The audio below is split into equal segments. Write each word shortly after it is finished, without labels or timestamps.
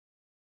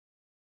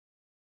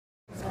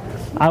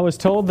I was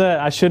told that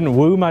I shouldn't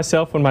woo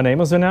myself when my name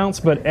was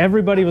announced, but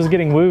everybody was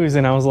getting woos,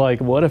 and I was like,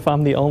 what if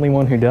I'm the only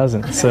one who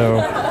doesn't? So,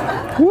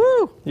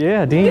 woo!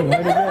 Yeah, Dean, way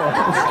to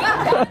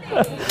go.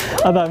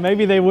 I thought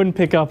maybe they wouldn't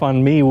pick up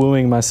on me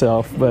wooing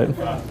myself, but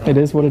it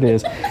is what it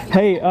is.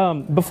 Hey,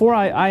 before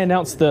I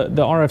announce the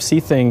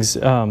RFC things,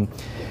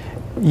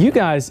 you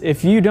guys,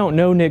 if you don't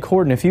know Nick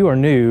Horton, if you are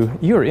new,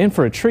 you are in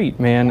for a treat,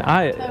 man.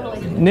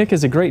 Nick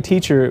is a great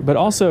teacher, but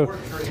also,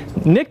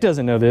 Nick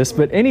doesn't know this,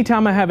 but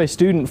anytime I have a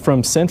student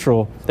from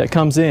Central that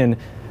comes in,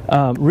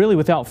 really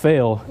without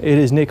fail, it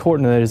is Nick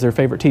Horton that is their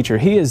favorite teacher.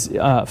 He is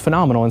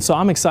phenomenal, and so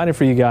I'm excited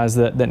for you guys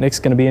that Nick's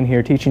going to be in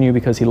here teaching you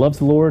because he loves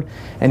the Lord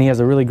and he has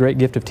a really great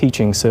gift of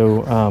teaching.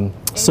 So,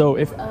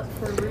 if up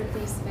for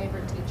Ruthie's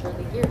favorite teacher of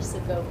the year, so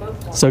go vote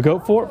for him. So go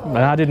for it.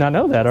 I did not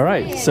know that. All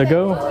right, so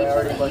go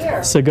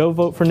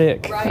vote for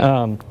Nick.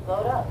 All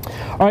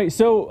right,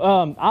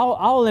 so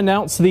I'll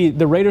announce the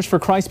Raiders for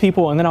Christ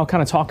people, and then I'll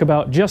kind of talk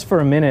about just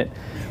for a minute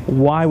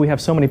why we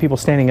have so many people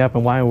standing up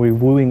and why are we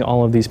wooing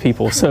all of these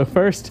people. So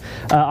first,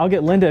 I'll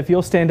get Linda, if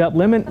you'll stand up.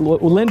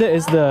 Linda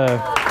is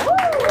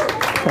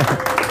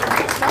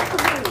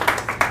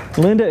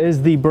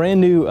the brand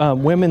new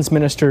women's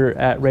minister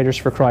at Raiders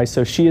for Christ.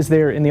 So she is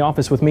there in the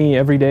office with me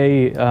every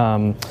day,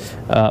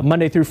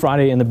 Monday through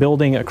Friday in the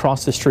building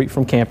across the street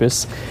from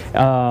campus.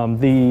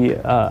 The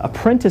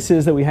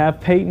apprentices that we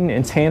have, Peyton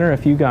and Tanner,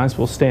 if you guys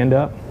will stand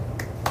up.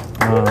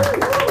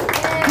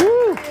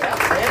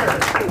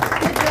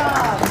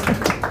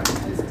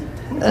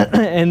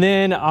 And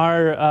then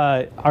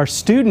our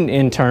student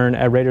intern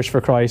at Raiders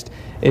for Christ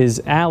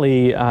is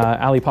Allie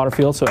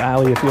Potterfield. So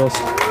Allie, if you'll...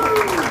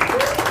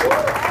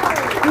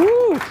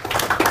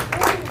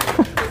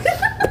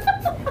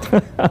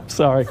 I'm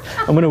sorry.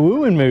 I'm in a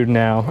wooing mood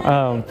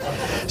now.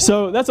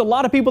 So that's a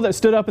lot of people that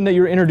stood up and that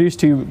you were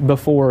introduced to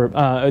before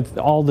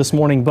all this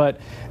morning. But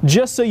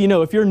just so you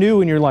know, if you're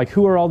new and you're like,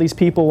 who are all these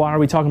people? Why are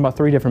we talking about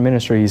 3 different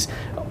ministries?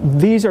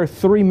 These are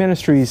 3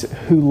 ministries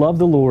who love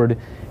the Lord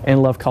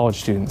and love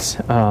college students.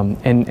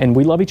 And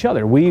we love each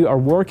other. We are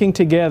working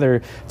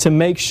together to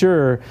make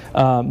sure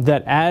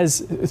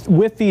that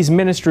with these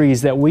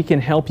ministries that we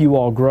can help you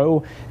all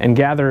grow and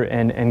gather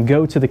and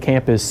go to the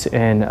campus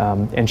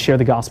and share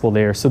the gospel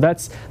there. So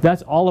that's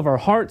all of our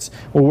hearts.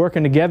 We're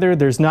working together.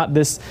 There's not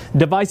this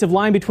divisive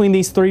line between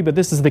these 3, but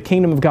this is the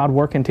kingdom of God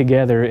working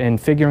together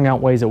and figuring out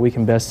ways that we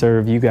can best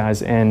serve you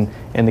guys and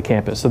the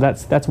campus. So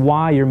that's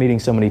why you're meeting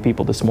so many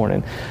people this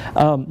morning.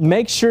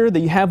 Make sure that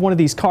you have one of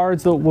these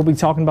cards. We'll be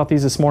talking about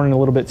these this morning a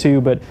little bit too,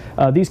 but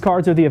these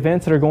cards are the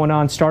events that are going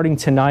on starting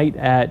tonight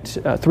at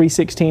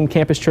 316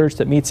 Campus Church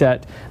that meets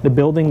at the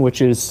building,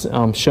 which is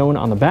shown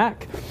on the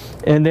back.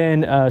 And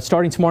then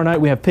starting tomorrow night,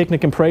 we have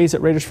Picnic and Praise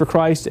at Raiders for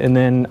Christ. And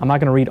then I'm not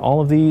going to read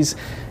all of these.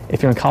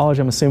 If you're in college,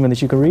 I'm assuming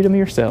that you can read them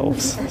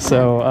yourselves.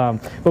 So,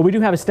 but we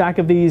do have a stack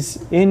of these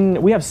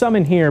we have some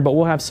in here, but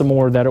we'll have some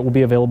more that will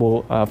be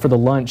available for the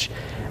lunch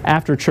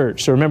after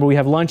church. So remember, we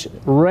have lunch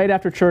right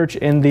after church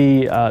in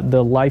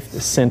the Life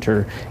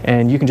Center,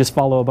 and you can just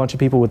follow a bunch of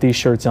people with these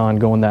shirts on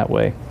going that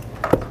way.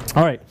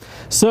 All right,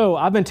 so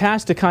I've been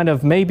tasked to kind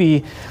of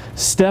maybe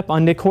step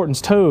on Nick Horton's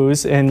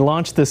toes and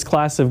launch this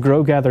class of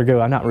Grow, Gather,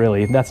 Go. Not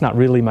really. That's not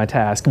really my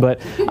task, but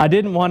I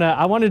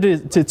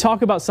wanted to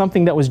talk about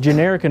something that was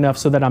generic enough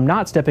so that I'm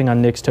not stepping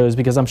on Nick's toes,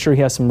 because I'm sure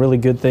he has some really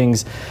good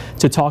things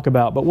to talk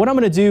about. But what I'm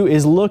going to do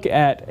is look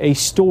at a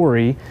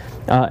story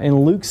in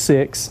Luke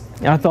 6.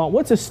 And I thought,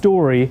 what's a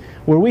story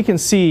where we can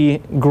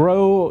see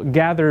grow,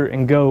 gather,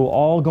 and go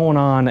all going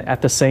on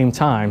at the same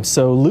time?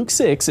 So Luke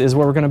 6 is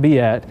where we're going to be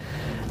at.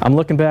 I'm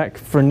looking back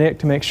for Nick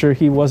to make sure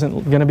he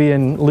wasn't going to be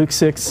in Luke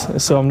 6,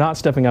 so I'm not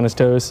stepping on his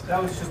toes.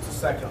 That was just a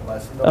second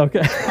lesson. Though.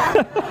 Okay.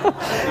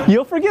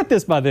 You'll forget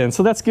this by then,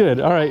 so that's good.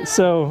 All right,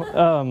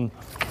 so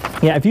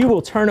yeah, if you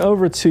will turn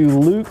over to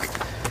Luke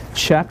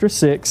chapter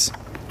 6.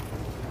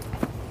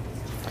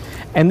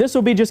 And this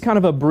will be just kind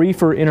of a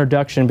briefer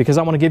introduction because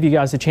I want to give you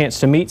guys a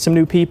chance to meet some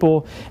new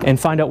people and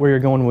find out where you're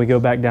going when we go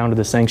back down to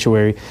the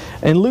sanctuary.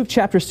 In Luke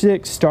chapter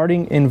 6,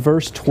 starting in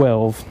verse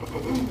 12,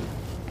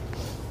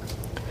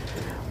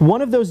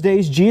 one of those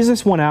days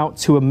Jesus went out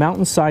to a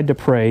mountainside to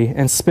pray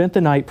and spent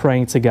the night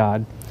praying to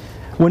God.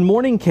 When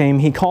morning came,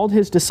 he called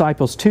his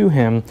disciples to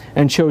him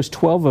and chose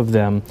 12 of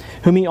them,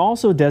 whom he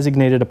also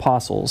designated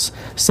apostles: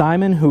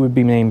 Simon, who would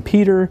be named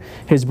Peter,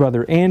 his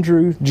brother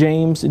Andrew,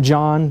 James,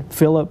 John,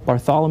 Philip,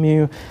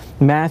 Bartholomew,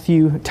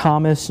 Matthew,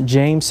 Thomas,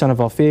 James, son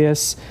of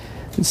Alphaeus,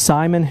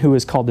 Simon, who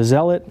is called the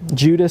Zealot,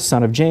 Judas,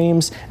 son of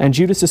James, and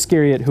Judas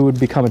Iscariot, who would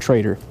become a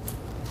traitor.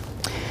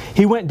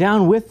 He went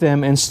down with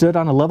them and stood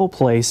on a level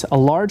place. A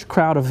large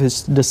crowd of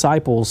his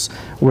disciples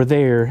were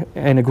there,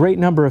 and a great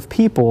number of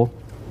people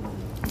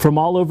from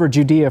all over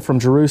Judea, from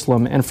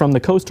Jerusalem, and from the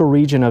coastal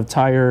region of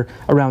Tyre,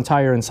 around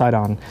Tyre and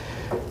Sidon,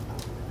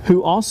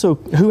 who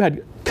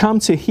had come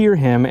to hear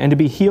him and to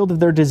be healed of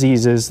their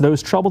diseases.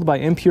 Those troubled by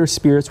impure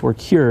spirits were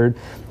cured,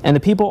 and the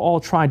people all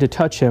tried to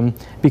touch him,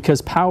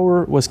 because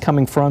power was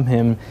coming from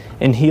him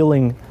in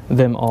healing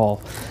them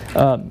all.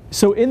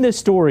 So in this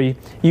story,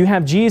 you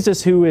have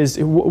Jesus who is...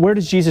 Where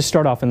does Jesus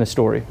start off in this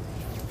story?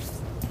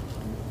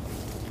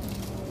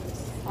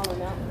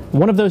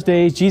 One of those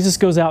days, Jesus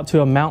goes out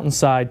to a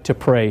mountainside to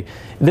pray.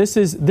 This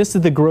is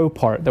the grow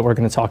part that we're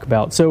going to talk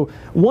about. So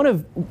one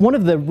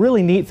of the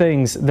really neat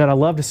things that I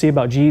love to see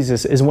about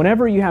Jesus is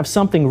whenever you have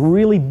something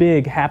really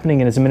big happening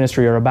in his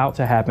ministry or about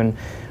to happen,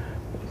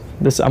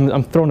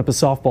 I'm throwing up a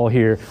softball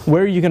here.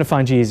 Where are you going to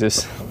find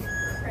Jesus?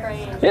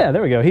 Yeah,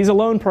 there we go. He's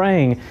alone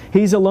praying.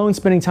 He's alone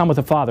spending time with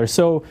the Father.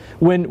 So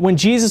when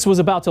Jesus was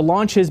about to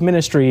launch his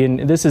ministry,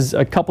 and this is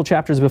a couple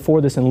chapters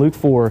before this in Luke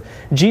 4,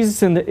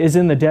 Jesus is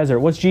in the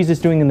desert. What's Jesus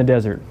doing in the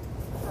desert?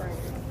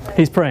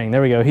 He's praying.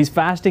 There we go. He's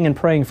fasting and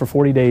praying for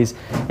 40 days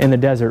in the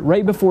desert,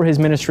 right before his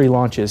ministry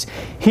launches.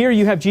 Here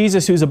you have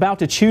Jesus who's about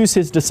to choose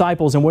his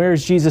disciples, and where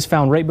is Jesus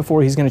found right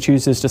before he's going to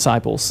choose his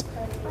disciples?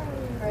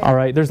 All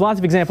right, there's lots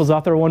of examples.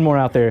 I'll throw one more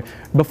out there.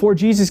 Before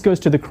Jesus goes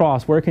to the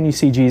cross, where can you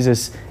see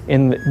Jesus?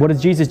 What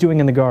is Jesus doing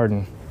in the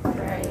garden?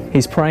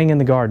 He's praying in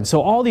the garden.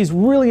 So all these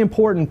really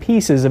important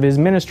pieces of his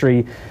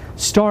ministry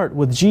start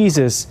with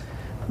Jesus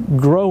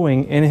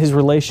growing in his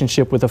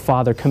relationship with the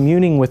Father,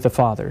 communing with the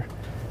Father.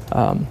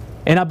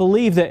 And I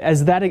believe that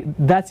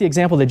that's the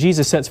example that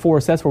Jesus sets for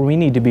us, that's where we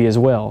need to be as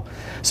well.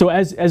 So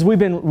as we've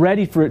been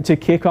ready to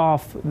kick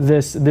off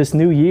this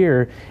new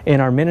year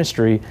in our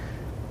ministry,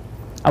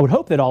 I would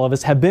hope that all of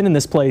us have been in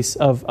this place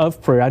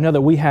of prayer. I know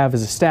that we have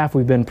as a staff,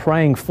 we've been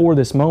praying for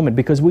this moment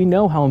because we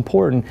know how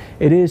important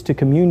it is to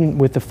commune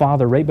with the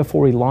Father right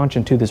before we launch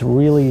into these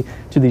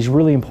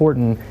really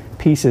important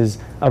pieces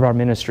of our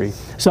ministry.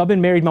 So I've been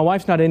married. My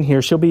wife's not in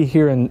here. She'll be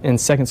here in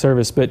second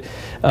service. But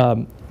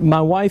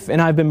my wife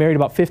and I have been married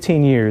about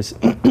 15 years.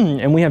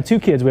 And we have 2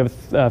 kids. We have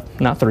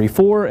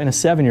 4 and a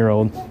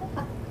 7-year-old.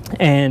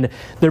 And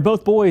they're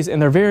both boys, and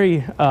they're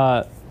very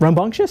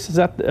rambunctious. Is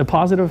that a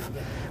positive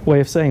way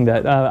of saying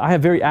that? I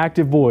have very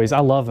active boys.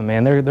 I love them,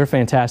 man. They're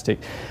fantastic.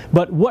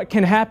 But what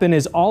can happen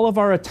is all of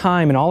our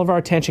time and all of our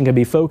attention can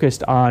be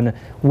focused on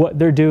what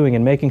they're doing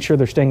and making sure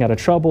they're staying out of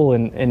trouble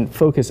and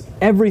focus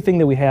everything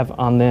that we have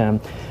on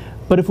them.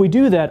 But if we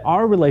do that,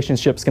 our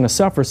relationship's going to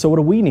suffer. So what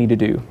do we need to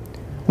do?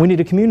 We need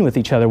to commune with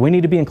each other. We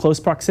need to be in close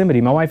proximity.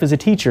 My wife is a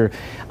teacher.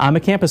 I'm a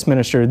campus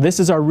minister. This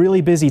is our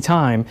really busy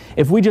time.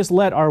 If we just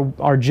let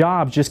our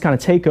jobs just kind of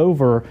take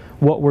over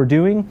what we're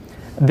doing,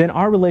 then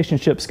our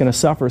relationship's going to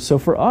suffer. So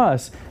for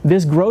us,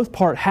 this growth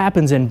part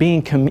happens in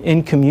being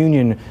in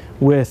communion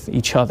with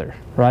each other,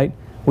 right?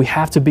 We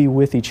have to be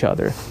with each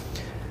other.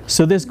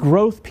 So this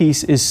growth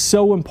piece is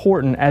so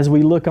important as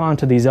we look on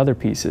to these other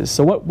pieces.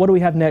 So what do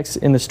we have next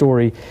in the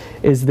story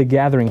is the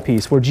gathering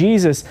piece, where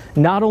Jesus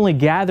not only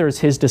gathers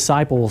his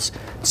disciples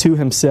to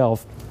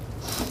himself,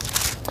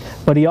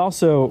 but he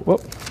also,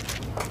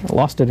 I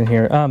lost it in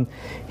here.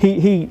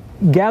 He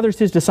gathers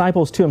his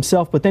disciples to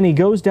himself, but then he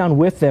goes down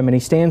with them and he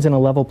stands in a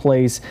level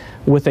place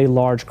with a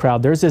large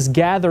crowd. There's this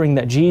gathering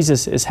that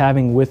Jesus is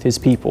having with his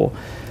people.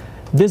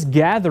 This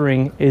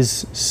gathering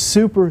is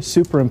super,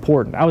 super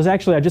important.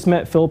 I just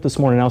met Philip this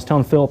morning. I was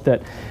telling Philip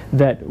that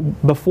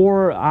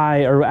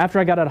after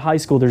I got out of high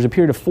school, there's a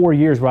period of 4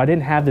 years where I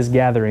didn't have this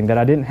gathering, that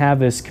I didn't have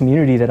this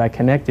community that I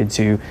connected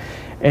to.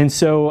 And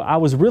so I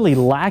was really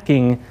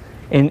lacking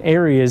in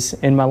areas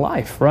in my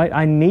life, right?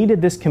 I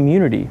needed this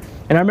community.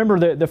 And I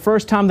remember the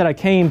first time that I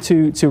came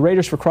to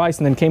Raiders for Christ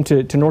and then came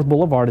to North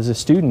Boulevard as a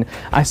student,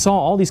 I saw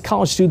all these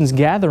college students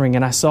gathering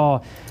and I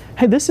saw,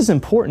 hey, this is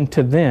important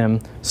to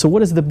them, so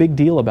what is the big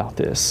deal about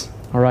this?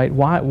 All right,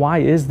 why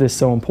is this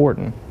so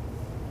important?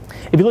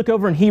 If you look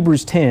over in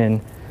Hebrews 10,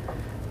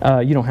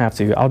 you don't have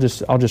to. I'll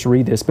just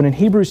read this. But in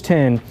Hebrews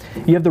 10,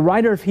 you have the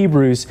writer of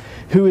Hebrews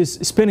who is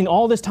spending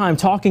all this time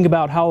talking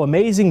about how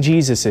amazing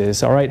Jesus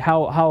is, all right,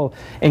 how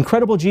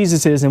incredible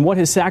Jesus is and what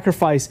his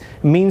sacrifice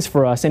means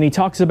for us. And he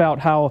talks about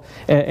how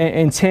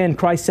in 10,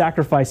 Christ's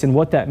sacrifice and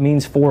what that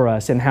means for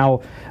us, and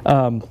how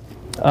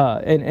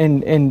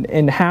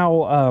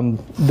how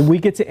we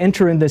get to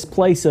enter in this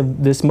place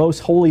of this most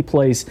holy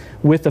place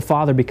with the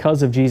Father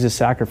because of Jesus'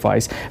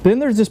 sacrifice. But then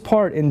there's this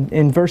part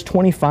in verse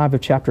 25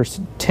 of chapter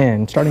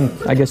 10, starting,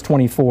 I guess,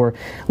 24.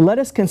 Let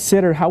us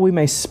consider how we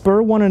may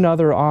spur one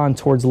another on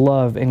towards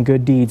love and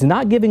good deeds,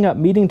 not giving up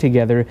meeting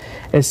together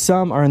as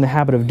some are in the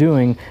habit of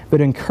doing, but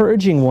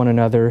encouraging one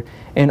another,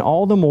 and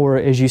all the more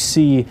as you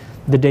see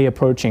the day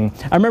approaching.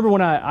 I remember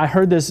when I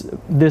heard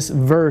this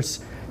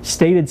verse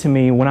stated to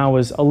me when I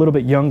was a little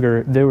bit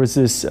younger, there was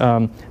this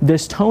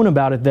tone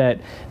about it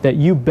that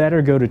you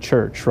better go to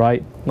church,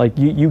 right? Like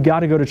you got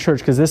to go to church,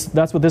 because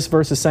that's what this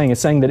verse is saying. It's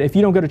saying that if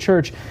you don't go to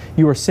church,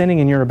 you are sinning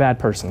and you're a bad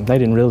person. They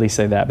didn't really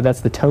say that, but that's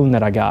the tone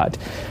that I got.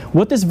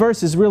 What this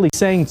verse is really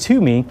saying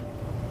to me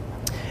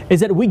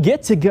is that we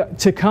get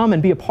to come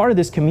and be a part of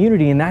this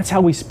community, and that's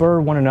how we spur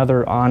one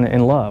another on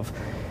in love.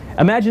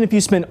 Imagine if you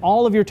spend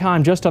all of your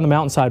time just on the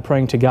mountainside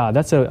praying to God.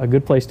 That's a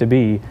good place to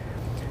be.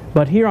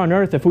 But here on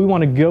earth, if we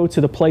want to go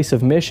to the place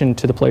of mission,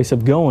 to the place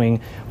of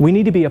going, we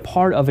need to be a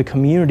part of a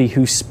community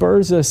who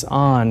spurs us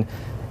on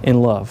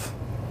in love.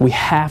 We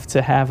have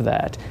to have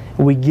that.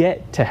 We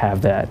get to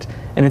have that.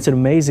 And it's an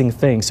amazing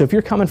thing. So if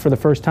you're coming for the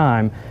first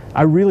time,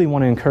 I really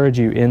want to encourage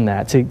you in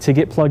that, to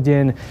get plugged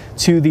in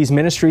to these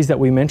ministries that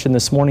we mentioned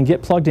this morning.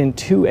 Get plugged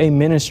into a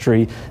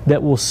ministry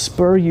that will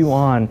spur you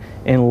on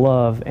in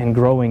love and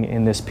growing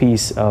in this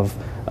piece of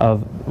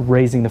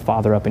raising the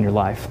Father up in your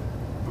life.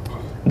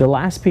 The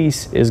last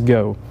piece is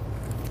go.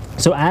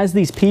 So as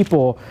these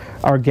people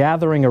are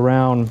gathering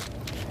around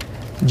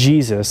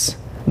Jesus,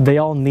 they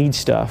all need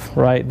stuff,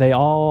 right? They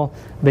all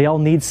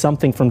need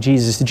something from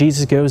Jesus.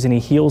 Jesus goes and He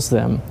heals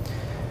them.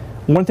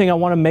 One thing I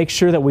want to make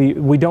sure that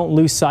we don't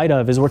lose sight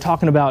of is we're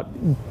talking about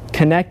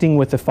connecting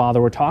with the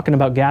Father. We're talking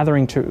about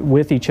gathering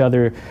with each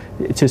other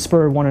to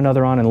spur one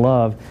another on in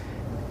love.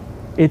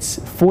 It's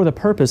for the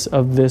purpose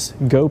of this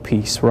go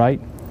piece, right?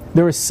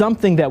 There is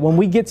something that when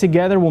we get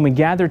together, when we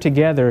gather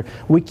together,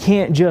 we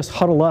can't just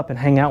huddle up and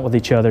hang out with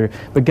each other.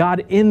 But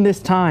God in this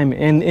time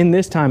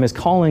is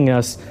calling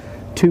us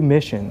to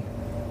mission.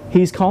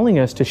 He's calling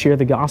us to share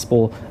the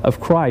gospel of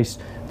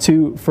Christ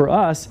for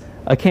us,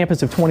 a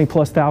campus of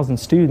 20,000+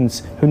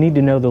 students who need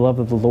to know the love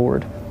of the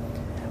Lord.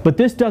 But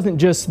this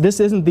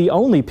isn't the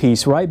only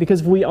piece, right?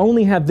 Because if we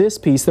only have this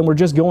piece, then we're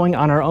just going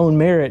on our own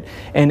merit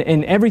and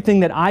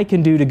everything that I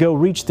can do to go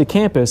reach the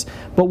campus.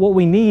 But what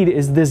we need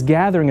is this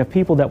gathering of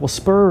people that will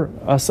spur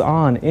us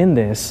on in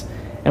this.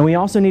 And we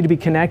also need to be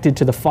connected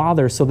to the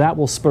Father, so that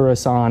will spur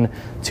us on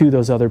to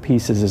those other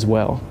pieces as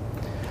well.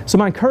 So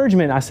my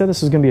encouragement, I said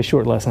this was going to be a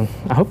short lesson.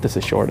 I hope this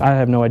is short. I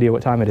have no idea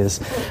what time it is.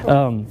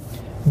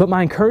 But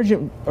my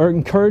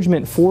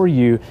encouragement for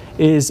you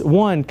is,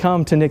 one,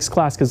 come to Nick's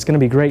class because it's going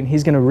to be great and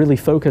he's going to really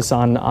focus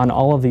on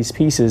all of these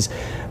pieces.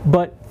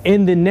 But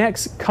in the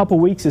next couple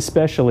weeks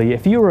especially,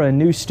 if you are a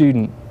new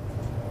student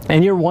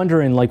and you're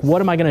wondering, like, what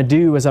am I going to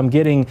do as I'm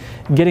getting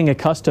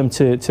accustomed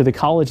to the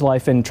college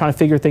life and trying to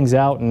figure things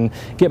out and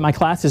get my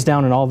classes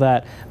down and all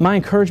that, my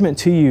encouragement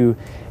to you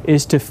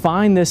is to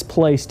find this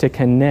place to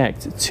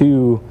connect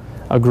to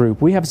a group.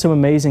 We have some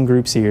amazing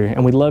groups here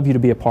and we'd love you to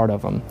be a part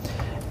of them.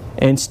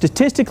 And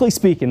statistically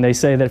speaking, they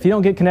say that if you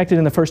don't get connected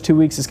in the first 2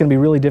 weeks, it's going to be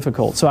really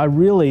difficult. So I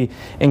really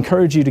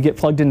encourage you to get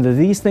plugged into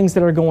these things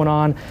that are going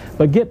on,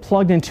 but get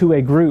plugged into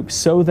a group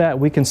so that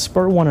we can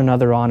spur one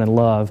another on in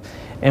love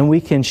and we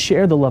can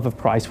share the love of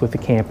Christ with the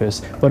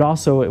campus, but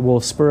also it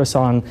will spur us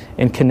on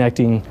in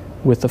connecting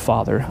with the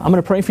Father. I'm going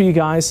to pray for you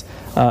guys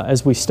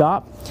as we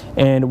stop,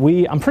 and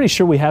I'm pretty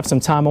sure we have some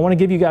time. I want to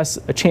give you guys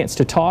a chance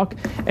to talk,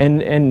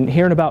 and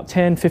here in about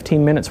 10-15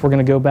 minutes we're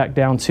going to go back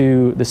down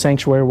to the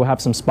sanctuary. We'll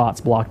have some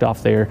spots blocked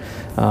off there.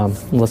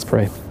 Let's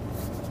pray.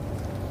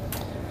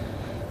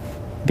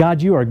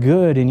 God, you are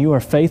good and you are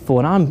faithful,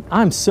 and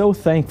I'm so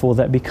thankful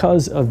that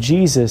because of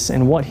Jesus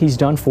and what He's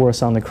done for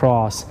us on the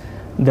cross,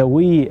 that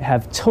we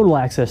have total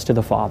access to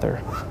the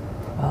Father,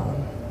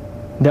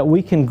 that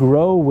we can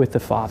grow with the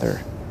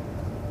Father,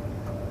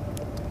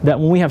 that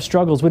when we have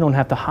struggles, we don't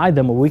have to hide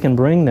them, but we can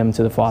bring them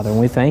to the Father. And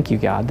we thank you,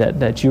 God,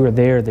 that you are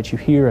there, that you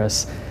hear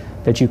us,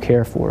 that you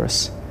care for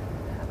us.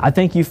 I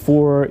thank you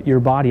for your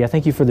body. I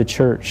thank you for the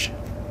church,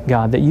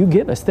 God, that you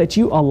give us, that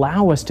you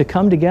allow us to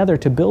come together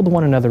to build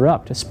one another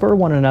up, to spur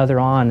one another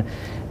on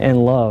in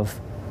love.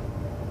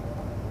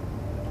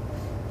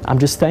 I'm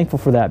just thankful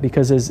for that,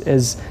 because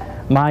as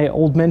my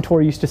old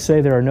mentor used to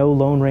say, there are no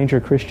Lone Ranger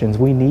Christians.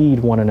 We need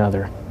one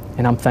another.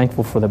 And I'm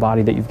thankful for the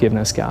body that you've given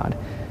us, God.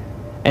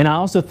 And I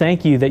also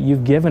thank you that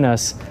you've given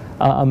us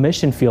a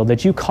mission field,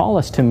 that you call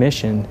us to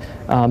mission,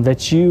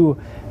 that you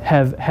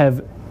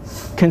have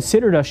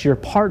considered us your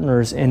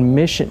partners in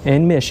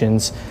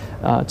missions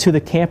to the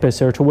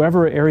campus or to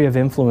whatever area of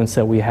influence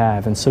that we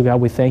have. And so,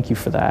 God, we thank you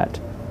for that.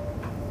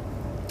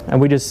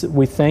 And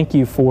we thank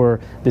you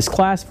for this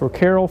class, for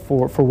Carol,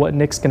 for what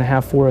Nick's going to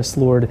have for us,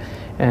 Lord.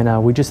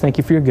 And we just thank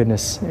you for your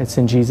goodness. It's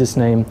in Jesus'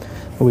 name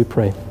that we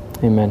pray.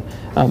 Amen.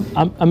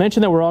 I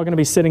mentioned that we're all going to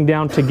be sitting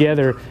down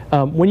together.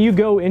 When you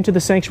go into the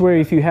sanctuary,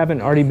 if you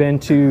haven't already been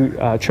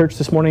to church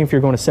this morning, if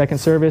you're going to second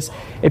service,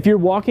 if you're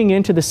walking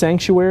into the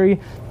sanctuary,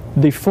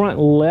 the front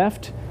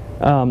left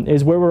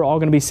is where we're all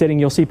going to be sitting.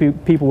 You'll see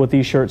people with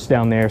these shirts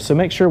down there. So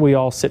make sure we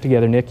all sit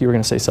together. Nick, you were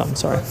going to say something.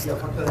 Sorry.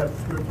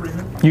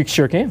 You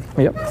sure can.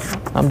 Yep.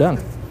 I'm done.